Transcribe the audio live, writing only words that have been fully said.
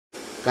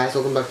Guys,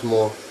 welcome back to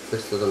more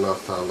Fist of the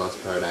North Star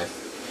Lost Paradise.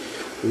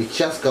 We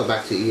just got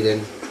back to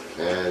Eden,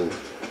 and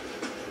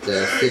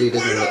the city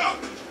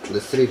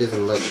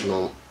doesn't look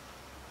normal.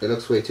 It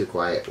looks way too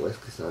quiet. Where's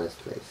Kasana's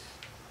place?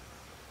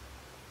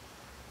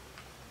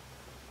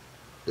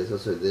 There's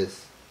also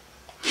this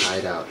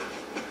hideout.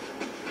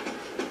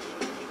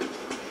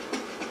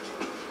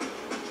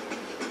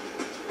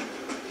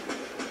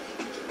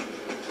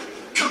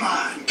 Come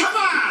on!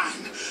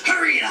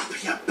 Hurry it up,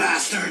 you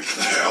bastard!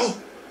 The hell?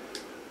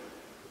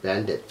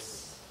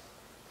 Bandits.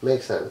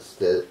 Makes sense.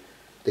 The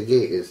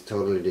gate is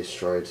totally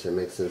destroyed, so it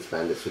makes sense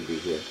bandits would be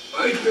here.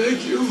 I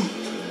beg you,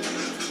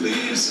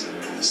 please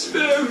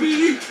spare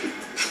me.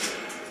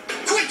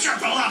 Quit your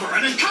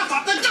blubbering and cough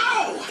up the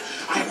dough!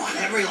 I want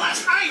every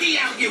last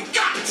IDL you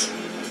got!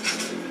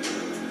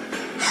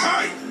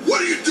 Hey,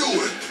 what are you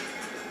doing?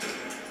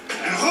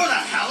 And who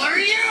the hell are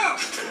you?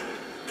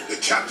 The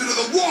captain of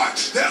the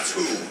watch, that's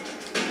who.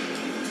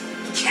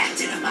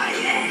 Captain of my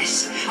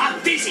ass. I'm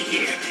busy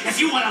here. If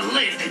you want to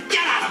live, then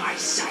get out of my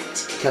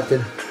sight.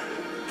 Captain.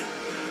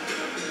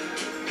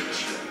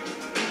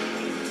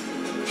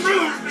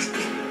 What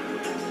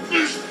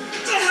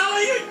the hell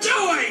are you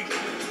doing?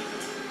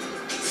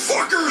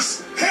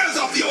 Fuckers, hands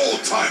off the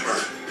old timer.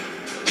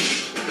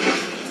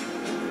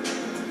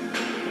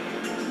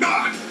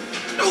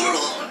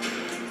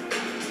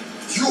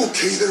 You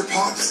okay there,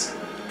 Pops?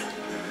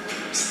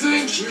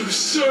 Thank you,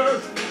 sir.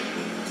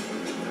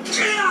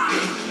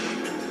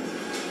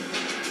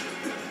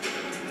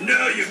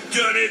 Now you've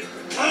done it.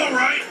 All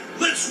right,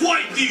 let's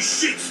wipe these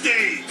shit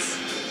stains.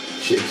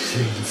 Shit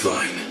stains.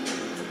 Fine.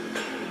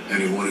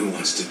 Anyone who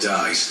wants to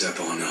die, step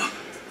on up.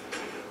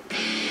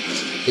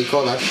 They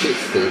call that shit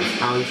stains.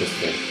 How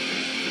interesting.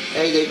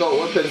 Hey, they got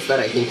weapons that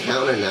I can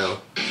counter now.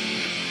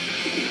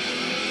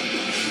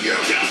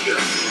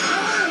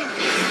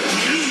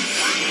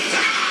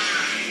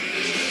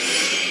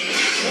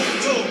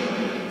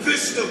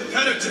 Fist of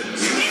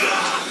penitence.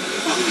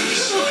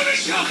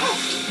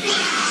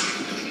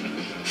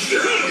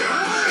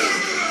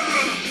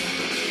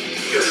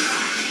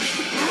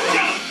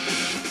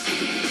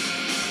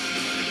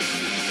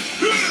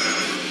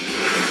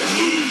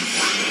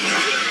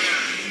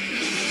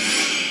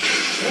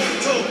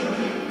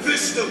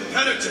 Fist of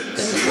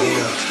penitence.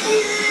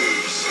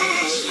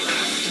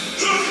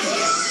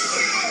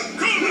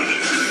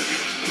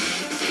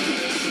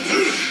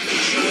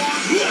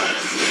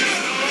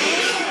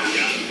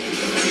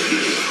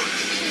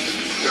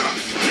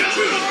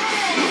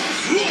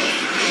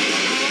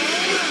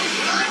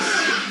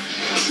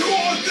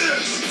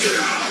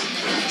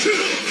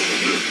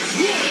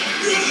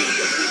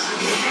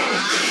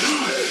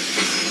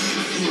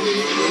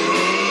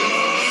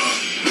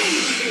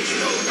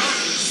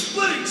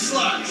 Splitting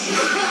slash.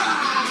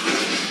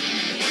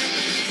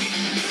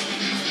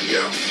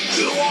 Yeah,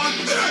 go on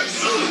this.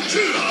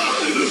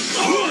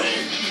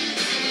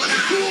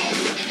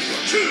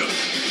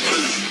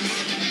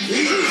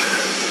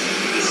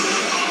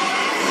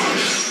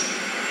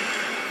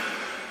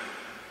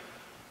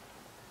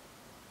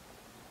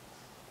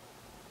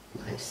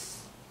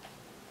 Nice.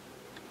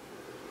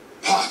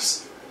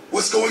 Pops,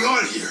 what's going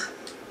on here?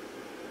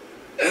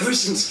 Ever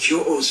since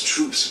Kyoto's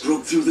troops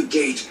broke through the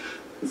gate,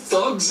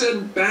 thugs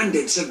and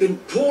bandits have been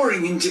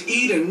pouring into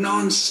Eden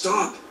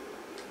non-stop.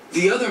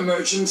 The other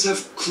merchants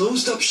have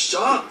closed up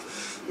shop.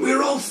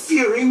 We're all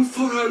fearing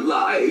for our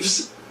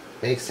lives.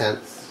 Makes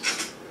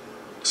sense.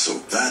 So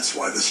that's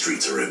why the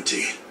streets are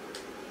empty.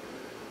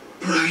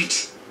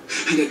 Right.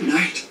 And at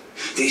night,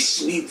 they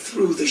sneak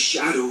through the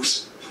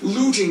shadows,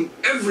 looting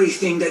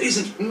everything that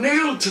isn't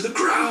nailed to the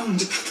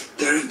ground.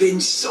 There have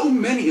been so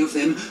many of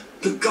them,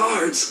 the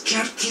guards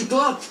can't keep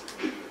up.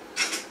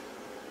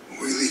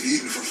 We leave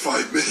Eden for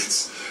 5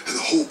 minutes, and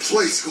the whole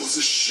place goes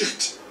to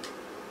shit.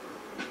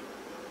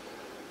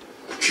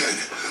 Ken,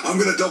 I'm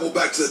gonna double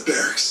back to the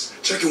barracks,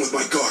 check in with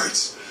my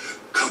guards.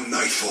 Come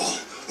nightfall,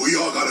 we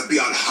all gotta be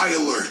on high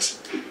alert.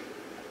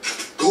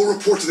 Go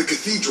report to the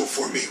cathedral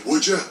for me,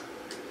 would ya?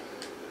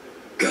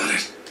 Got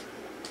it.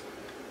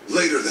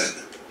 Later then.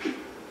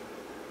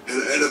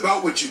 And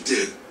about what you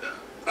did,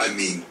 I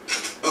mean,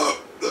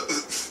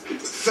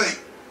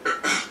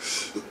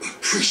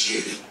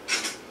 appreciate it.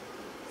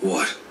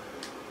 What?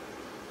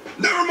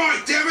 Never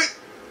mind, damn it!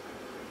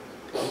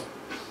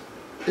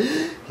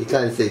 He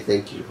can't say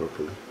thank you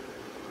properly.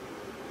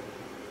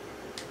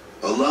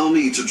 Allow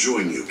me to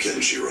join you,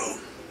 Kenshiro.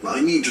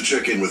 I need to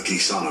check in with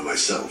Kisana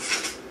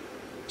myself.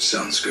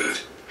 Sounds good.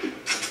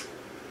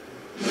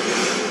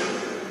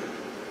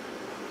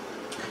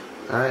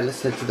 Alright,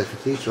 let's head to the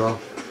cathedral.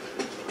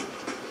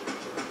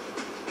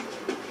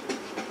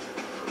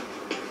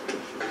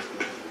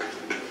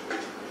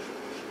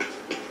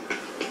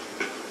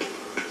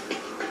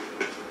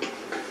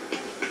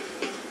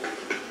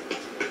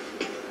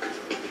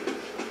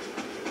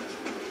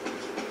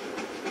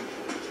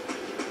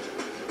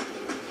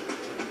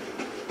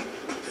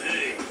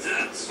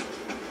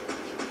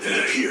 It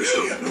appears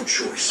we have no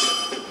choice.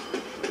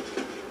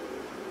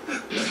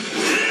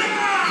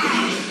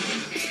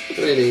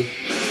 Really?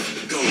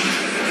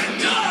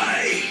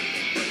 Die!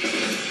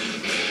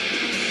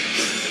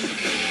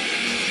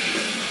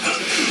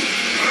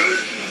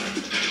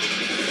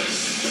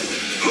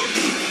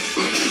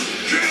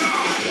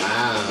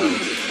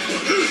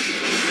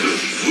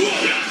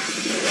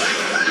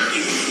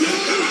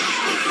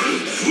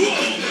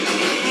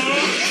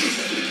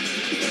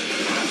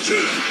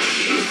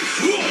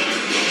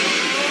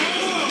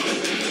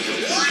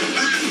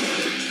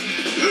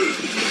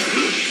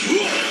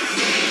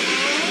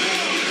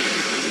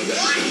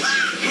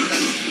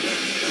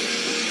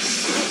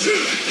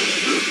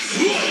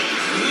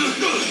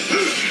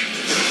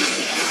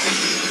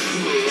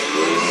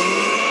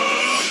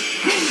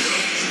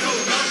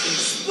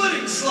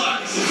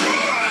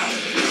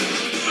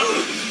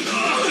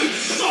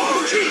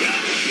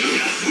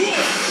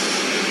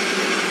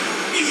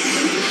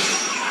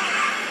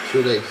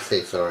 Too late to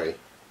say sorry.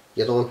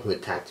 You're the one who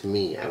attacked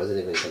me. I wasn't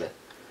even gonna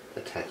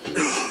attack you.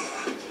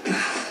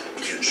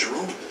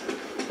 Kenshiro?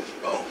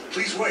 Oh,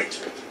 please wait.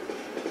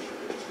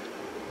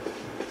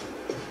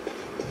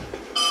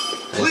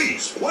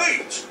 Please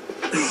wait!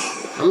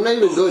 I'm not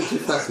even going too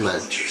fast, man.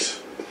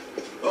 Jeez.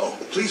 Oh,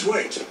 please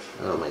wait.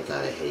 Oh my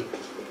god, I hate.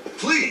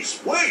 Please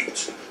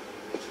wait!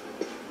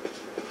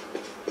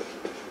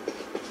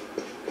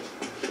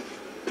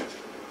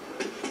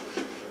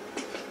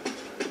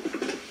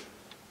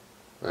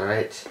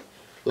 Alright.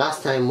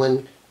 Last time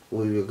when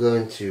we were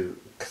going to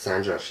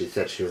Cassandra, she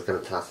said she was going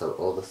to tell us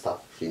all the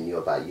stuff she knew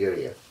about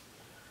Yuria.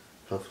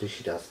 Hopefully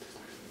she does.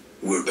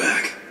 We're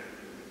back.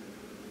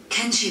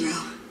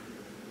 Kenshiro.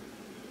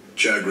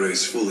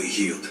 Jagray's fully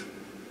healed.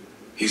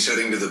 He's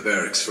heading to the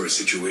barracks for a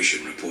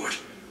situation report.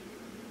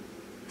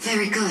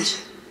 Very good.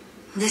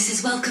 This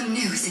is welcome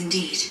news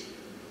indeed.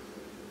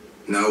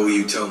 Now will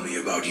you tell me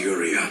about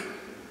Yuria?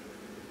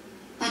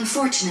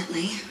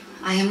 Unfortunately,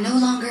 I am no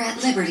longer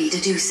at liberty to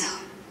do so.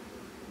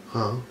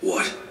 Huh?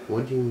 What?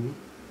 What do you mean?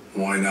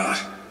 Why not?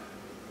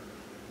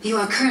 You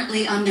are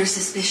currently under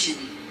suspicion.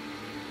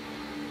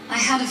 I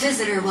had a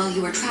visitor while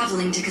you were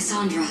traveling to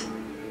Cassandra.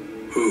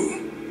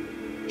 Who?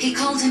 He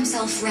called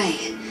himself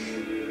Ray,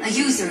 a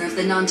user of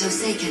the Nanto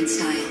Seiken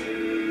style.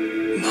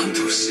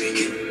 Nanto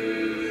Seiken?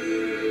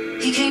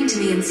 He came to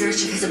me in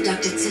search of his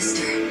abducted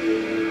sister.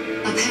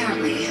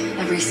 Apparently,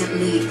 a recent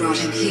lead brought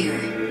him here.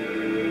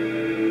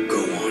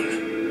 Go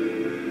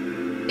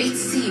on. It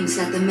seems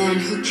that the man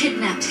who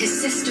kidnapped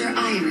his sister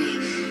Airi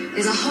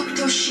is a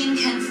Hokuto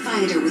Shinken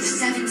fighter with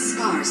 7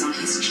 scars on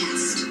his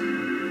chest.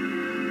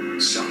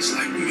 Sounds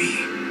like me.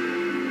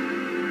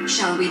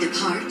 Shall we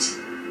depart?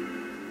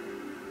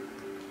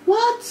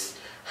 What?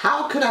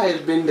 How could I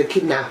have been the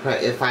kidnapper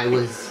if I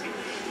was...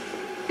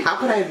 How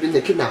could I have been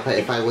the kidnapper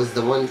if I was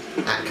the one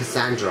at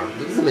Cassandra?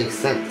 It doesn't make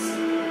sense.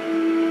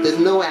 There's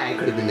no way I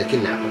could have been the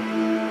kidnapper.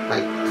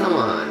 Like, come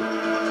on.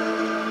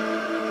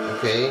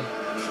 Okay.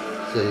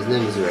 So his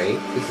name is Ray.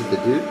 This is the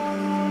dude.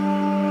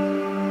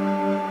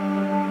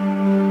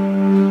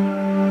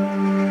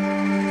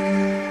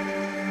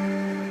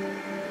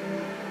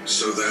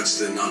 So that's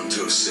the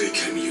Nanto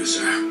Seiken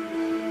user.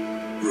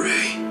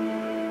 Ray.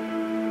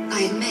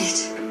 I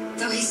admit,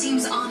 though he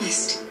seems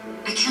honest,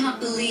 I cannot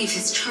believe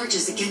his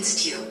charges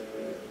against you.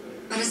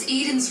 But as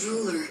Eden's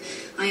ruler,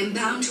 I am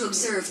bound to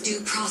observe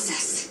due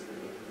process.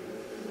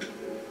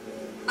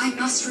 I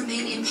must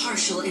remain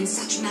impartial in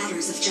such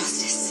matters of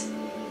justice.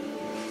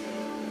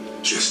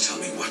 Just tell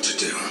me what to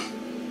do.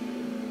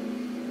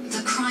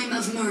 The crime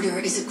of murder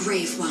is a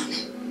grave one.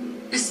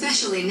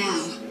 Especially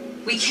now.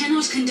 We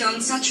cannot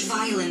condone such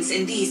violence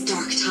in these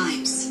dark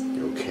times.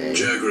 Okay.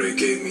 Jagray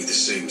gave me the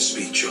same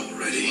speech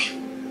already.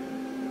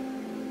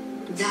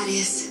 That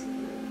is,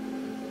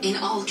 in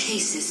all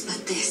cases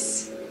but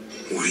this.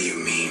 What do you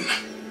mean?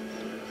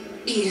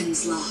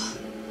 Eden's law.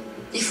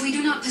 If we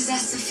do not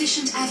possess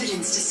sufficient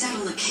evidence to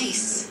settle a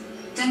case,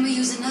 then we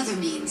use another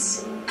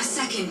means, a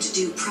second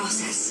due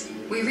process.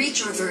 We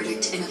reach our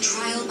verdict in a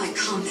trial by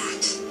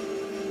combat.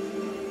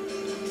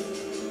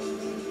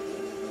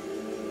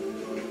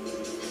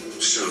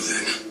 So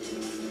then,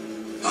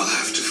 I'll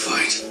have to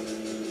fight.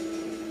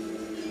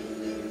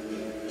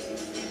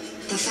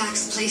 The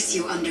facts place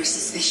you under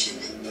suspicion.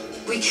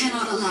 We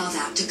cannot allow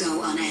that to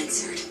go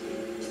unanswered.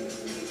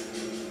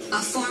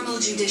 A formal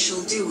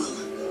judicial duel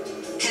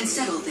can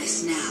settle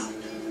this now.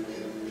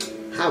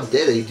 How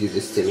dare they do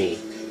this to me?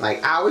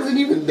 Like, I wasn't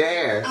even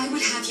there. I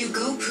would have you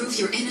go prove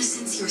your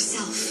innocence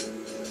yourself.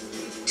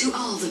 To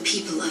all the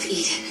people of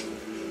Eden.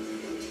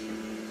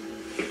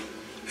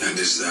 And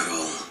is that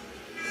all?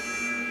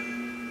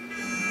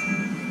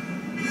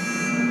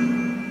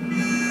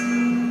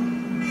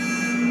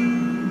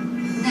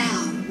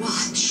 Now,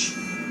 watch.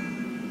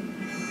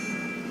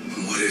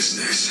 What is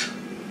this?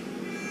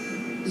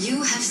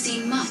 You have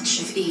seen much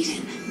of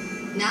Eden.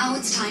 Now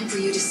it's time for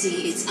you to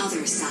see its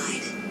other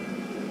side.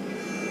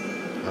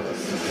 Other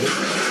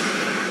side?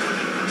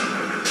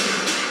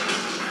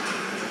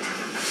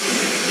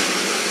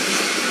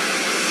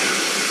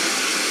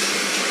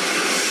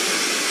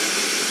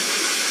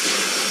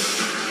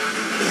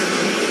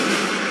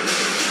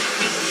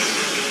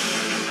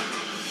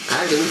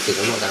 I didn't see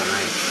them, not that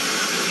right.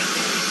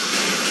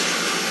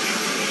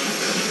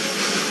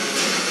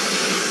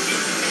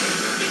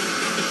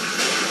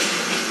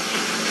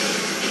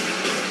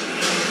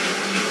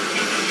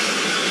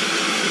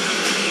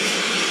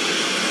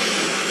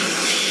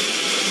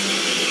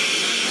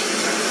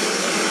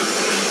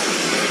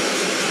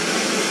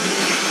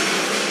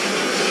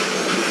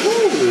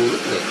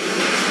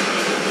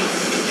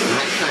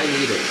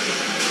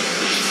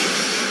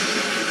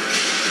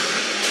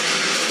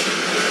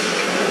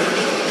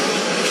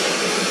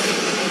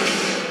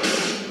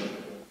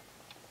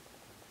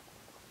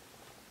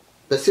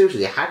 But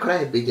seriously, how could I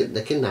have been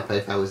the kidnapper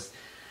if I was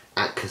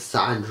at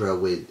Cassandra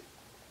with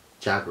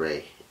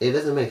Jagray? It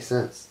doesn't make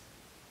sense.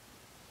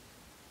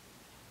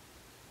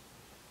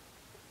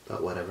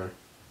 But whatever.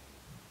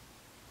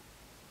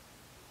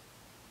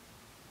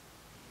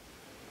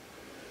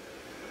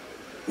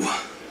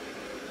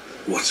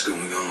 What's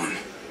going on?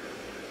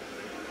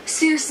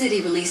 Sphere City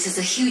releases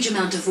a huge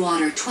amount of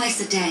water twice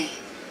a day.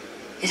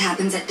 It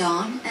happens at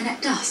dawn and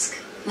at dusk,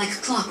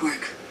 like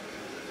clockwork.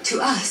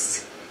 To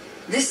us,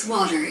 this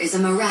water is a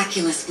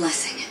miraculous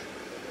blessing.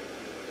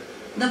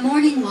 The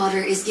morning water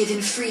is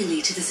given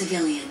freely to the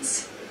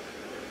civilians.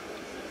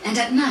 And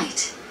at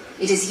night,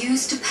 it is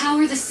used to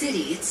power the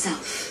city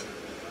itself.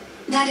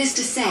 That is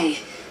to say,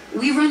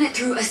 we run it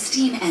through a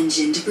steam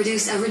engine to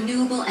produce a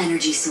renewable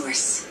energy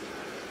source.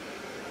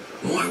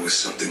 Why was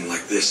something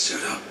like this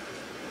set up?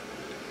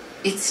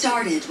 It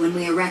started when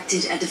we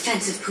erected a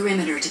defensive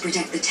perimeter to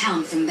protect the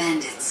town from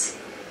bandits.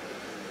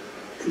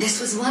 This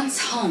was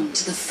once home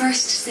to the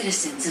first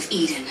citizens of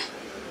Eden.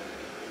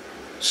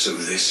 So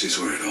this is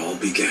where it all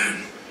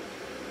began.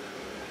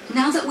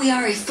 Now that we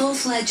are a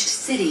full-fledged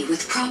city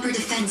with proper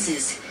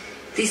defenses,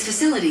 these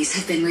facilities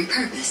have been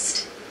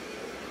repurposed.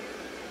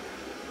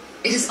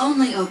 It is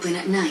only open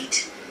at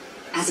night,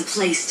 as a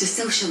place to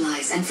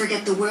socialize and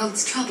forget the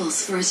world's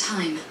troubles for a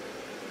time.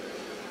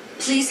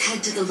 Please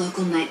head to the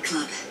local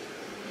nightclub.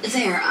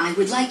 There, I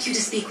would like you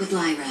to speak with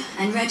Lyra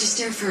and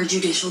register for a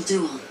judicial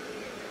duel.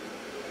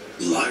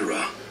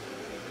 Lyra?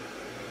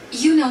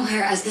 You know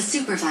her as the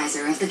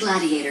supervisor of the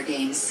gladiator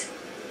games.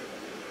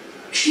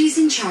 She's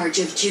in charge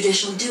of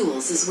judicial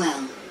duels as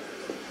well.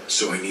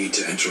 So I need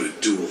to enter a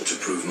duel to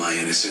prove my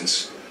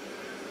innocence?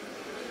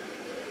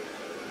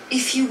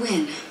 If you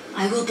win,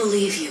 I will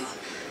believe you,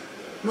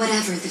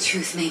 whatever the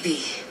truth may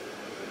be.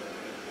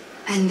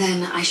 And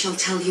then I shall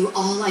tell you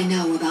all I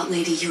know about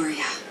Lady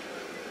Yuria.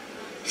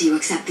 Do you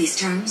accept these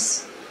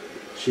terms?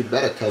 She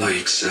better tell me I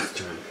accept.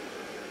 this time.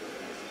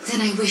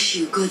 Then I wish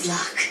you good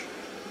luck.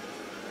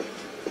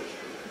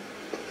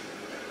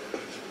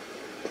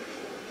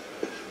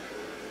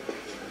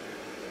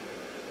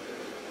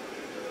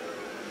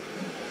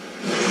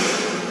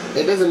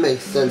 It doesn't make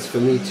sense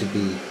for me to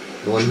be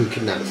the one who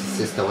kidnapped his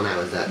sister when I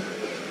was at.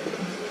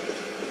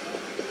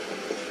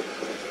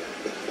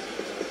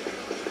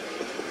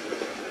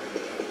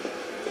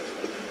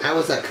 I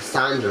was at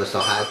Cassandra, so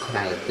how could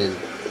I have been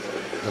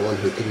the one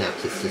who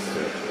kidnapped his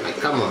sister? Like,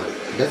 come on.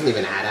 It doesn't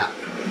even add up.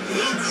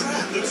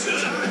 Crap, it's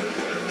time.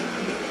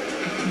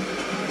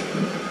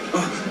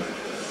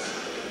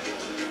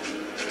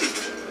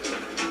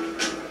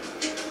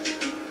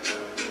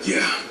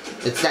 Yeah.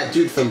 It's that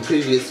dude from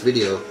previous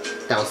video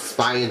that was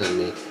spying on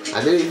me.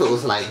 I believe it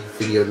was like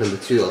video number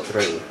 2 or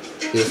 3.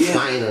 He was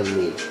spying on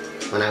me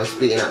when I was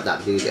beating up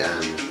that dude,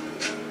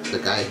 the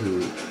guy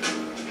who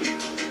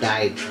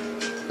died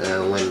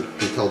when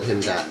he told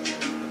him that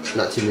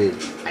not to move,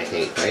 I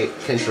think, right?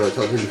 Kenshiro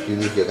told him if you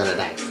move you're gonna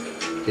die.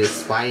 He was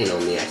spying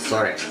on me, I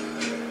saw it.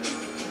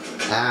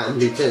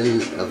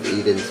 Lieutenant of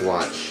Eden's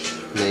Watch.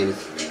 Name is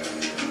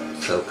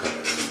Soka.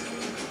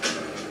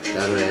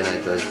 Danray and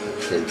I joined at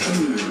the same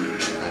time.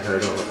 I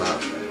heard all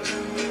about.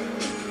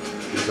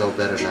 He's all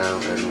better now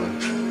and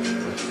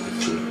what should you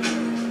see?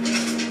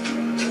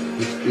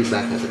 He should be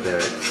back at the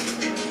barracks.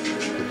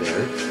 The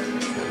barracks?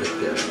 Not the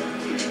barracks.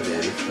 The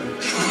Aniston.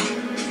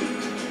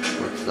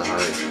 What's the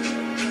hurry?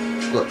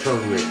 We've got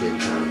troublemaker in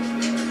town.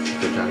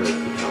 The Jago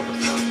could help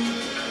us out.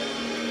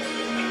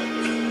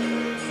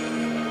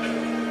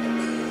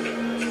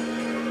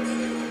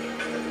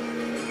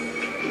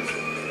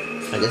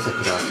 I guess I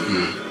could ask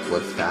you,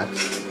 what's that?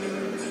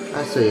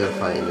 I saw your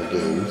fight in the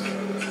games.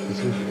 You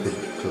seem to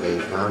play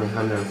bounty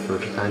hunter for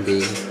the time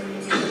being.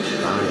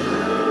 Bounty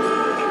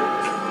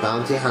hunter.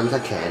 Bounty hunter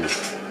Ken.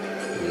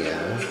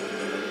 Yeah.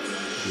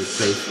 You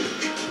placed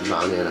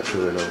bounty on a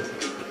criminal.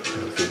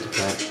 Don't seem to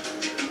catch.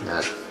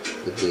 Now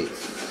the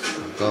gates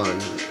are gone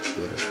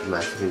with a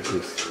massive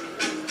increase.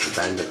 The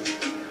bandit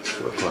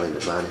we're calling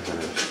the bounty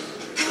hunters.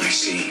 I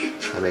see.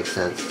 That makes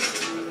sense.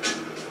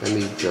 Let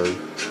me go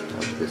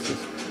down to business.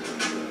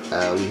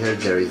 We heard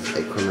there is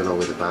a criminal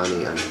with a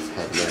bounty on his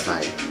head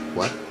nearby.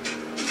 What?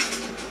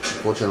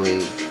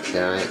 Unfortunately,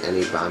 there aren't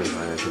any bounty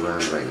hunters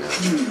around right now.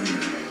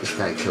 This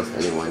guy kills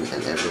anyone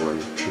and everyone.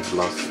 We've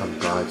lost some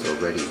guards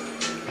already.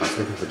 I was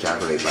looking for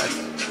Jaggeray, but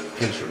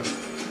Kenshiro,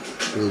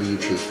 will you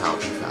please help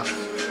us out?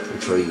 I'm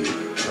sure you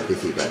are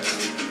busy, but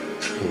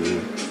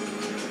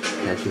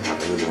can't you have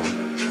any more?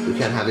 We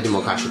can't have any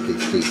more cash,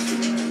 please.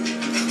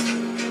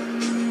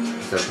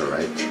 That's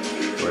alright.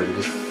 Where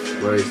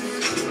is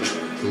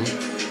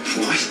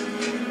What?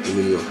 You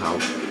mean you'll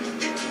help?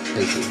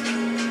 Thank you.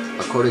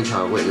 According to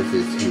our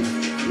witnesses who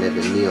live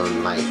in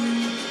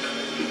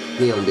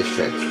Neon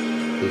District,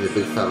 he's a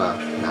big fella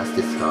and has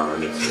this scar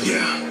on his face.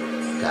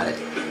 Yeah. Got it.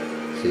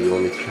 So you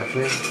want me to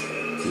capture him?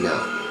 No.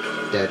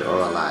 Dead or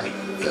alive,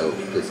 though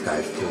this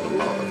guy's killed a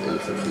lot of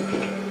innocent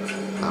people.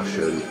 I'll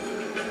show you.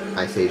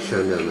 I say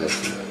show no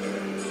mercy.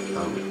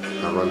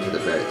 I'll run to the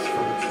barracks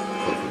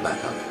for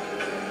backup.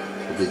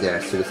 I'll be there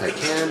as soon as I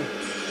can.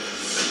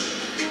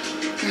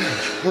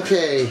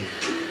 Okay,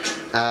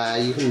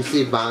 you can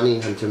receive bounty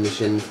hunter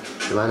missions.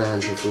 The bounty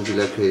hunters will be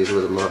located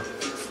with a more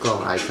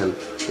skull icon.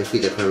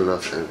 Defeat the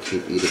criminals and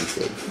keep Eden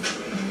safe.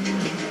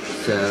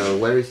 So,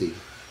 where is he?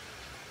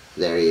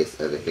 There he is,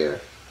 over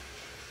here.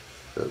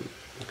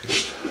 Okay.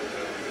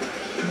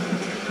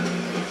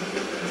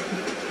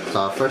 So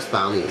our first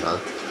bounty, huh?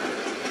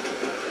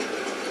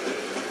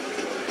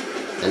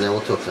 And then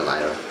we'll talk to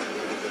Lyra.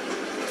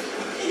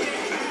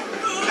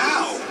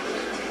 Ow!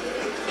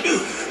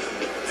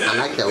 I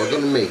like that. We're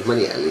gonna make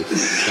money at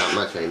least. Not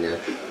much right now.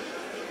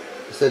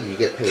 You said you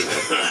get paid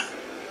though.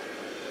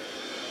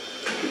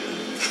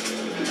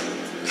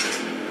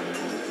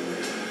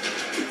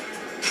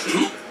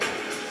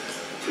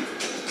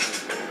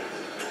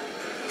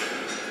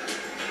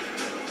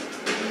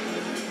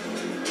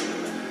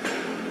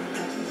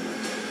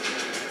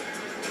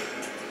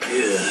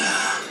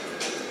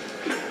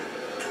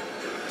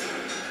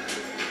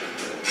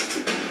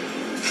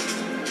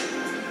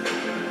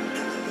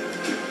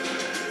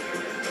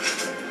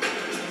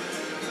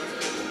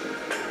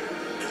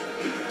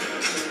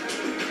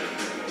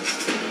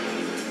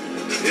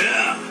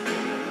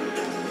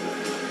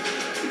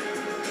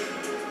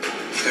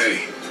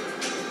 Hey.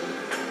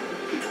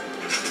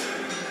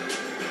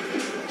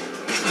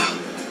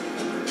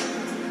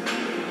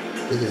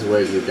 This is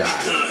where you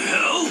die. The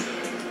hell?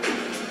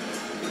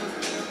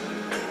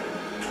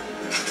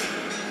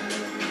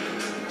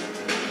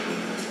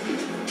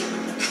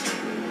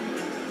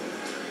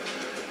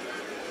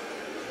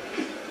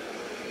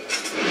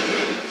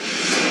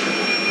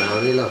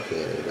 Bounty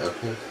located,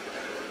 okay.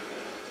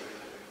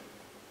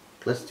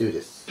 Let's do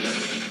this.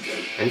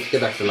 I need to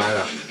get back to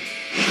Lyra.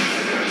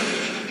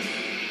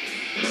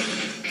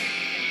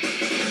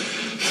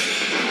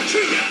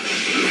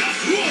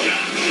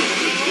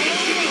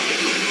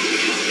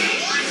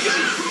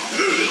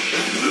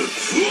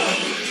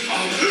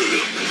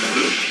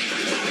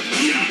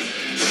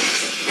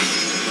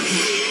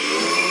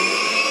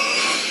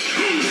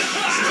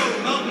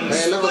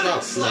 Hey, level up.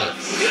 Nice.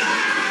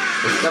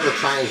 It's double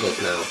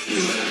triangles now.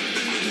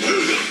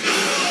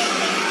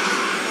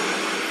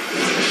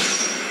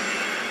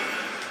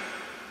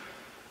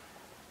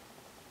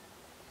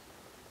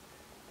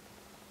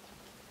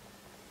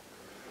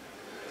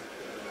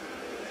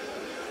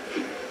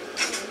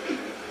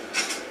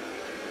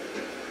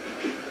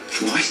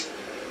 What?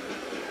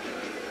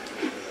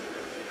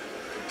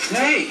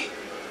 Hey!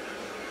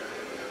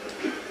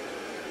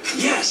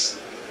 Yes!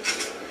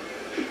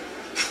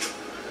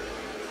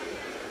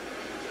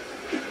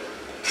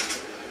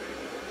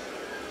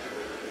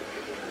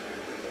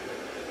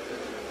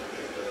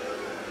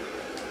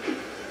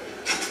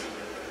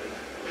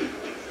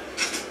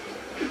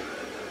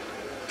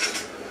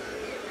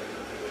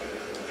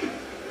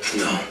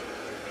 No.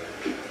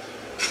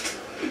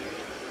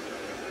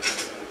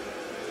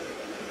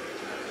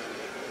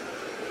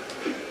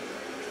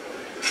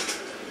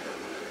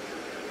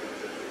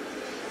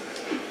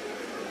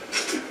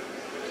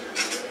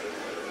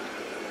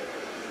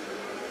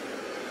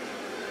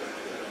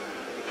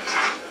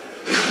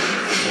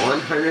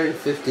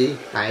 $150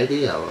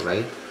 IDL,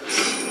 right?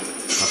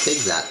 I'll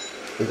take that.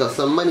 We got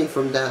some money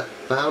from that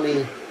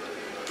bounty.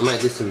 I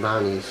might do some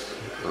bounties.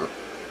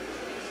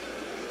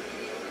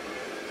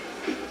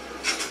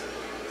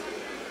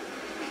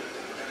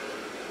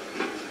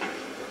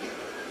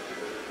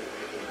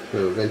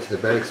 We'll go into the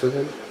barracks with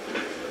him.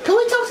 Can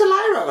we talk to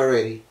Lyra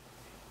already?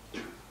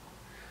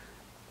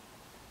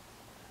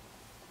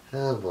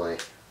 Oh boy.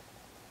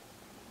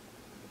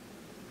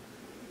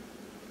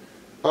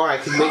 Or I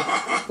can make,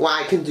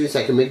 what I can do is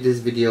I can make this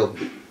video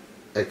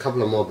a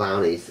couple of more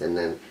bounties and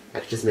then I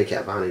can just make it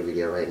a bounty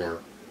video right now.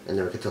 And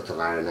then we can talk to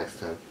Lyra next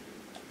time.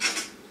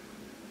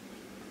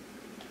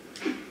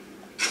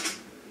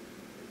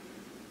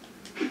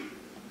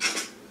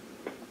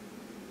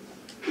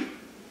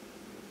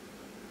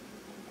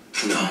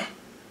 No.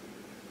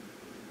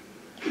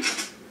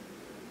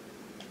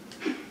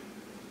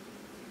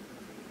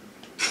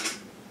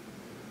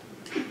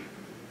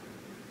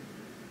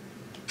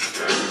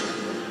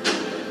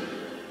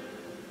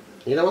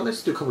 You know what,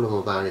 let's do a couple of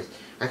more bounties.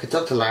 I can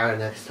talk to Lyra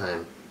next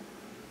time.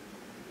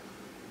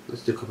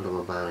 Let's do a couple of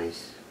more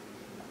bounties.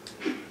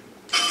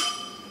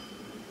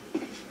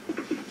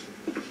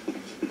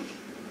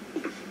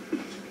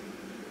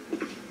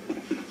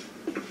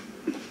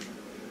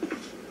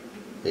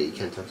 Wait, you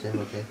can't talk to him?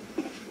 Okay.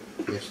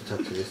 You have to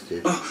talk to this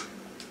dude. Oh.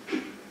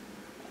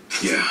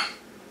 Yeah.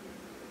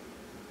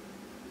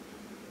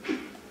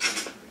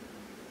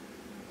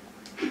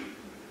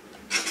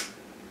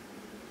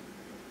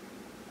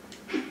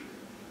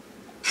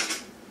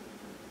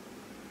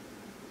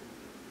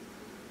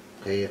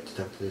 Okay, you have to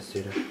talk to this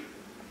dude.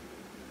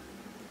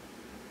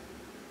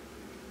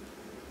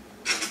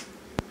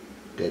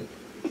 Good.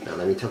 Now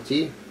let me talk to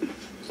you.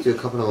 Let's do a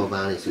couple of more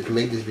bounties. We can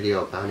make this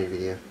video a bounty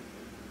video.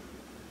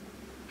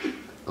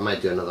 I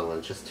might do another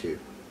one, just 2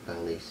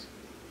 bounties.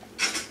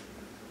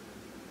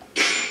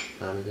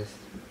 Bounty list.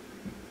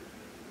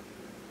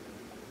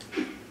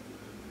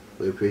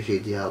 We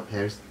appreciate the help.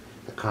 Here's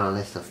the current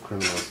list of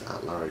criminals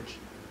at large.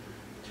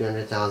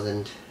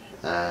 200,000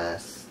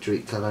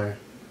 street color.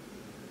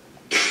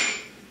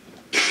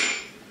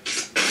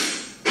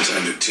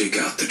 Time to take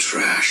out the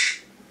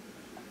trash.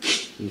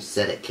 You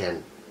said it,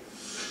 Ken.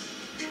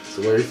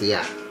 So where's the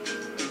app?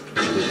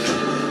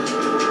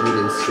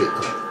 Eden Street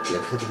Club.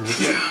 Yeah.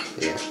 Yeah.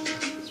 Yeah.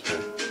 That's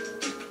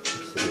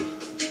fine.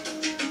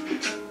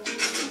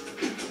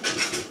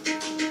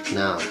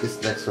 Now,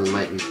 this next one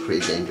might be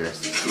pretty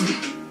dangerous.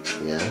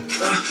 Yeah?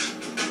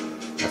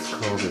 As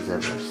cold as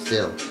ever.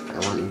 Still, I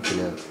want you to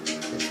know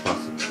it's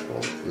possible.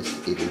 This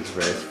Eden's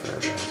rarest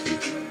forever.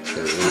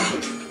 The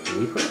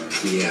Reaper?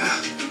 Yeah.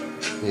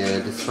 Yeah,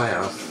 despite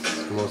our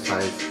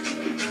small-sized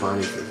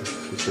bodies as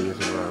within this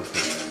world,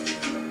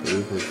 the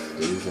Reaper is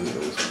the reason it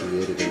was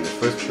created in the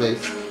first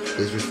place.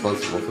 Is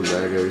responsible for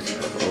murders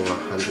of over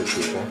 100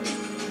 people.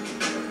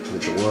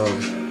 With the world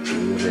we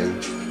live in,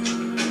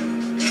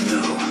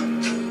 No.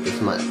 this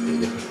might be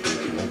difficult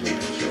to imagine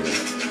to children.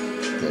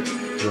 That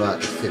throughout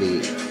the city,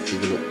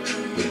 even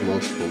with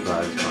multiple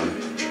guards on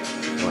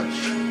watch,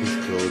 he's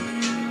killed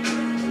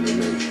and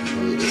remains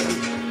completely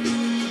undetected.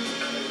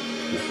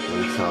 He's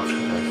himself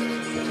as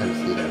the tenth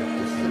leader.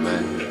 This is a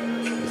man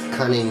who is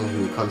cunning,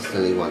 who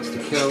constantly wants to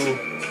kill.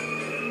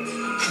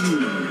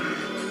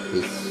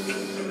 He's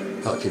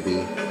thought to be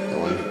the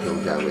one who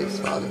killed Yahweh's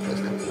father,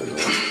 first coming in the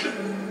world.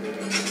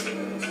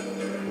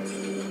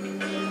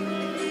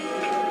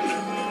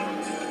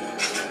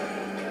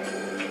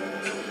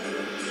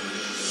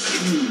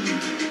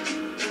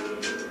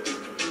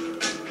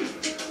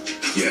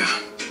 Yeah.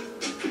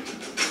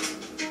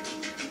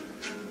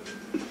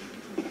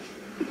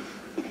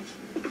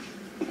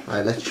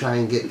 Alright, let's try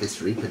and get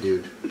this Reaper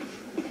dude.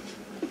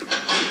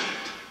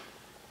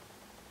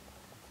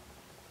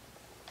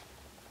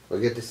 We'll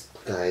get this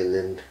guy and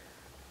then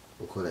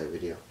we'll call that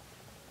video.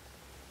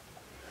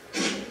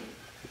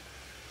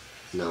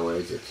 Now where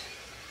is it?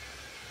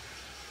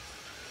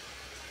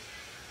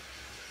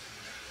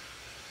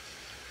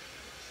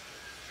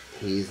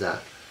 He's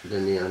at the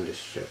Neon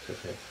District,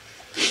 okay.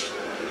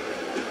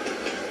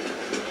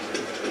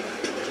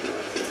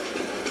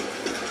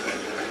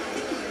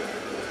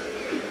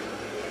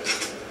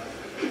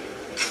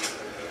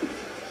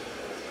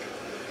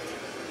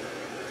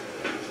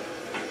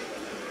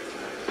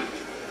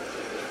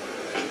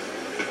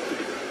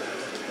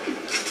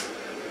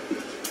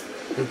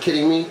 You're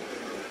kidding me?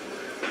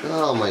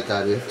 Oh my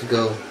god, we have to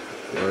go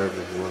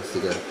wherever he wants to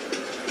go.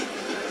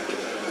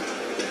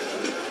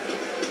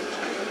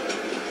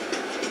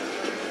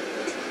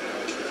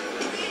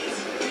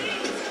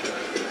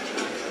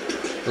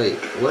 Wait,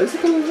 where is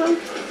it coming from?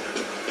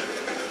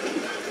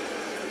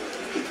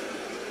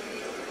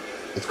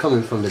 It's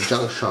coming from the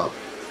junk shop.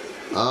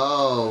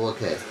 Oh,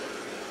 okay.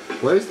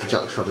 Where is the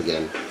junk shop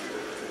again?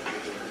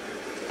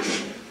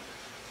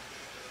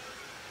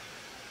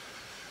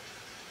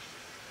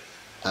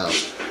 Oh.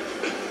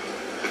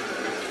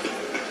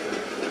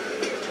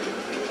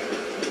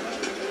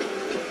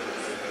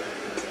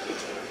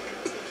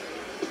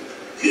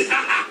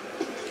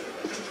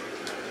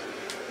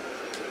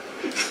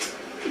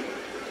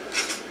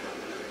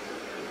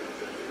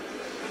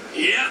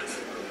 Yep.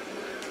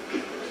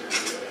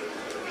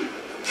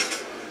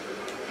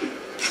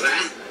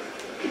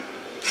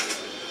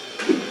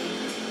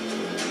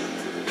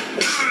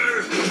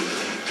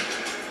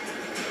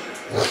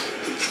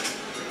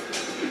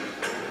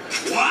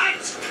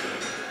 What?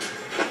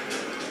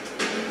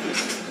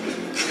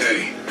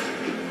 Hey.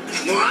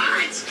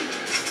 What?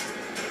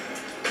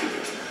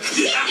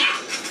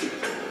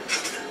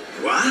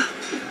 What?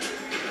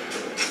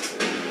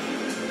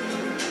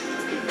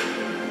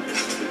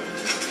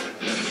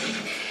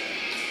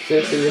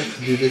 Seriously, we have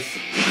to do this.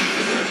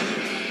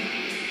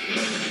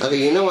 Okay,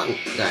 you know what,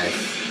 guys?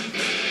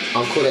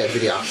 I'll call that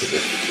video after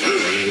this. And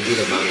we'll do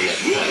the bounty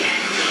next time.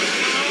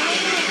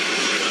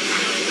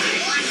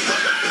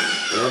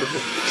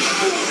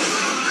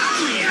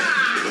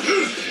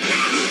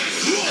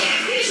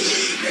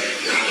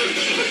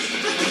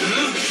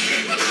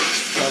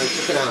 Sorry,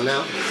 check it out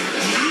now.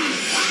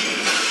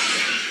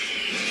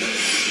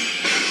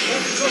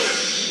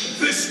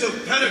 Fist of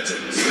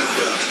penitence.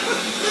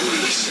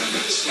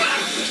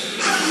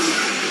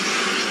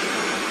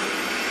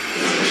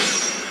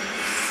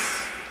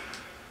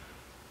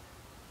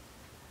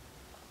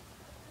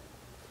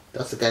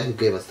 That's the guy who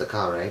gave us the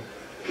car, right?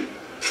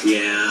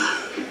 Yeah.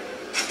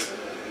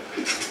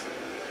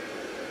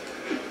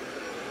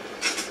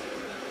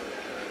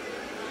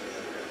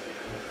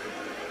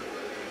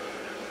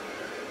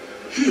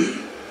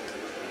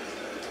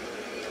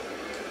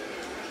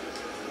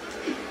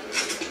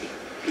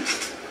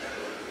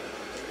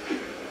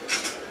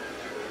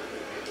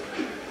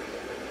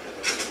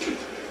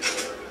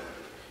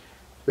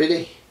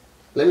 Really?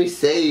 Let me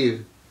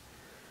save.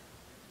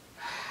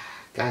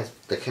 Guys,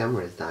 the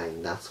camera is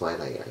dying. That's why,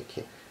 like, I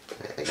can't.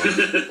 I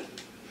got.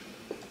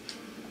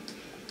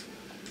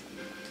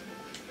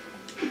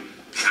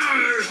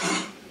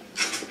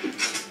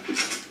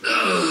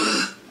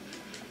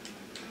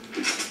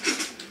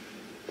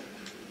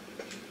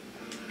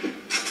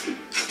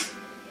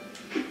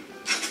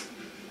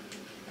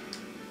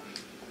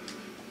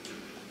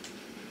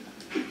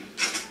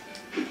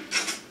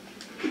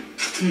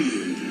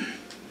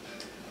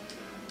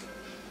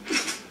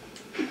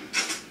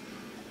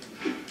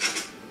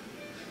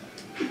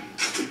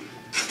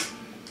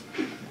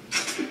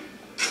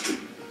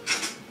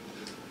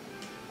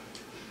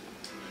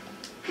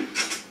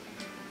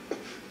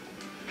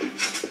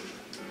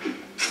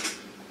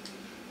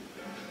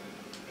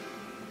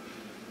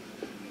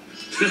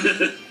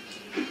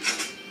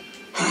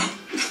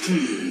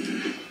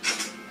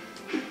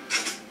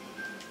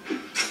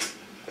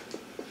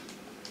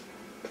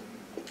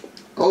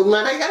 Old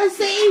man, I gotta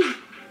save!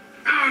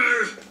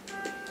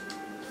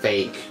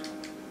 Fake.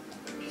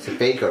 He's a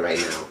faker right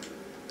now.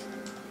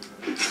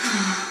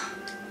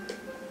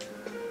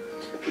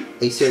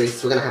 Are you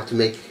serious? We're gonna have to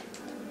make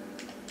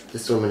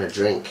this woman a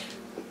drink.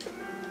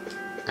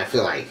 I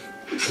feel like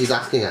he's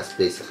asking us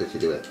basically to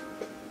do it.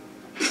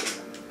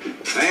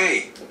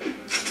 Hey!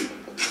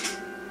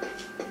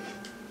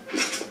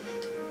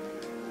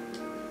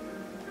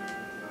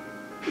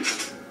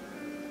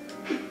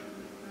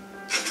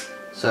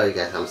 Sorry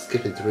guys, I'm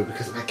skipping through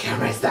because my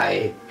camera is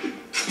dying.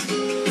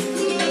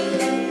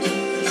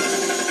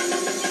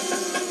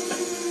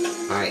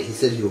 Alright, he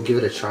said he will give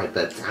it a try,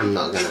 but I'm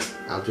not gonna.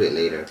 I'll do it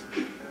later.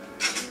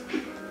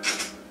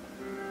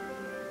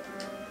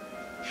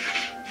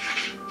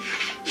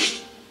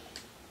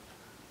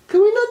 Can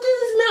we not do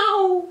this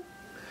now?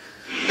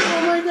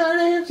 Oh my god,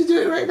 I have to do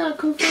it right now.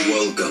 Confirm.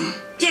 Welcome.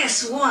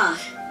 Guess what?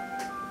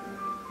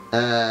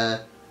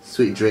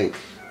 Sweet drink.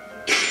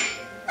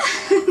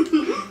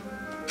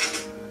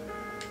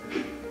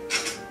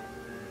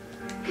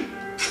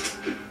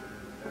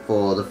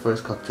 For the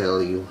first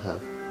cocktail, you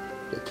have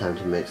the time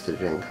to mix the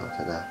drink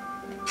after that.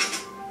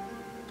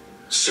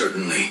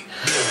 Certainly.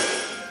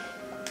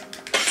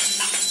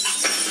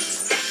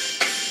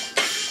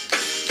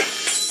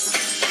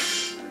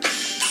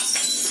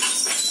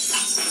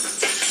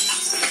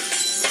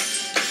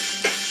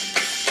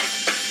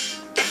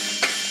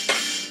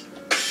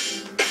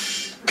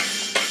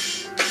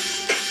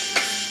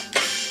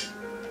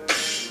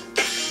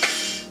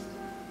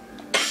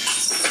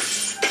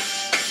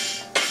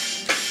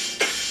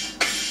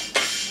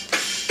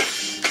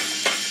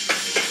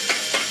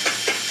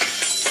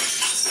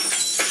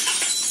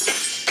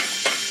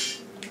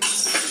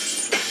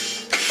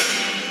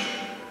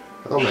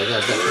 Oh my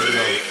god, that's pretty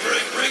long.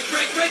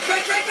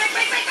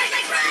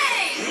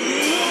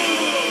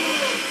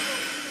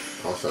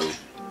 Awesome.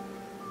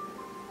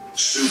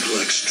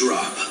 Suplex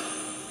drop.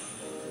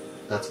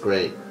 That's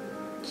great.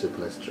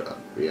 Suplex drop,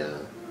 yeah.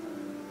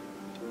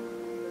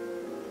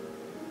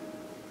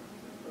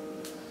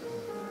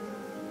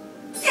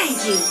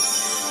 Thank you.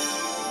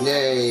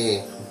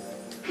 Yay!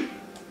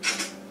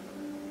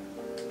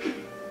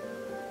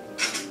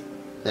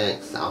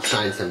 Thanks, I'll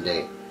shine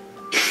someday.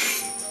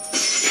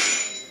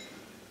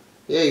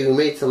 Yeah, you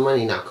made some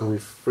money now. Can we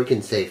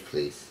freaking save,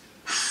 please?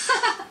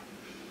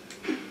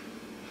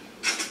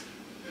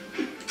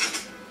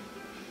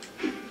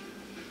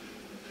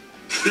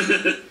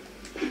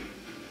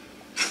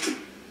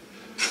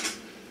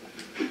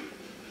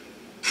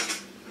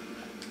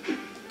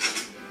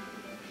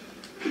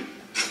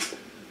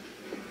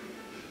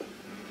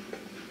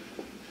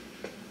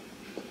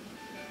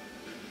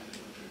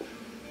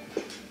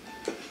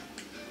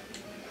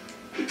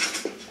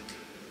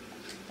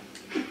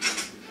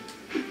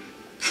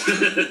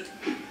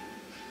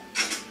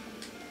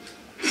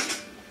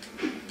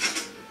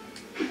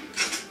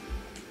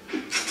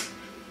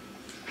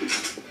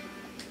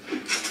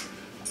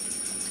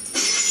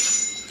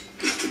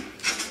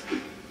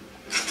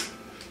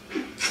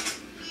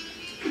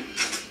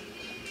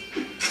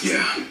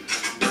 Yeah.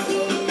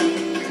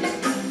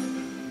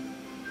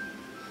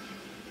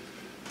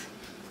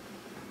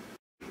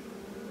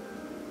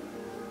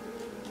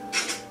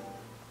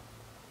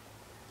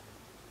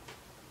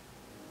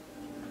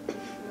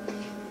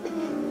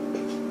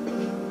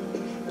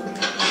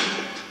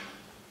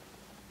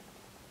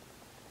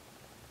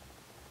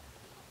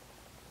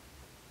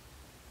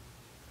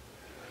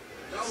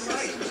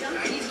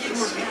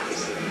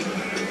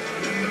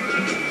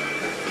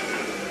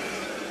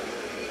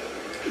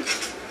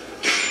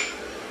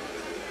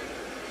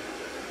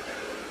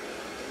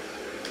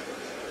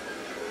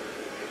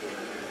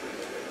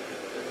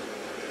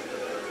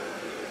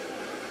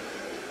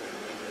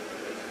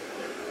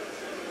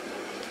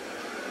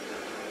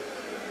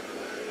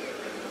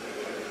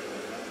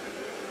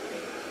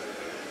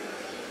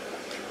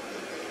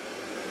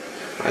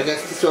 Alright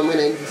guys, this is where I'm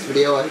gonna end this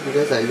video. I hope you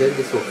guys enjoyed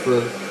this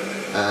walkthrough.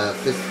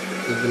 Fist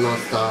of the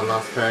North Star,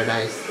 Lost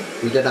Paradise.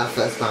 We did our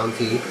first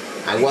bounty.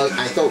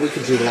 I thought we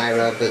could do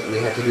Lyra, but we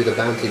had to do the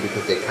bounty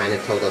because they kind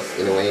of told us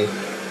in a way.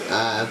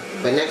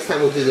 But next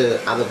time we'll do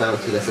the other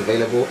bounty that's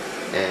available,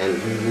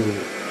 and we will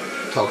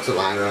talk to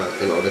Lyra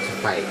in order to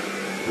fight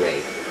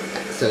Ray.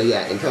 So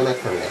yeah, until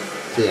next time guys.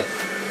 See ya.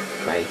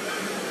 Bye.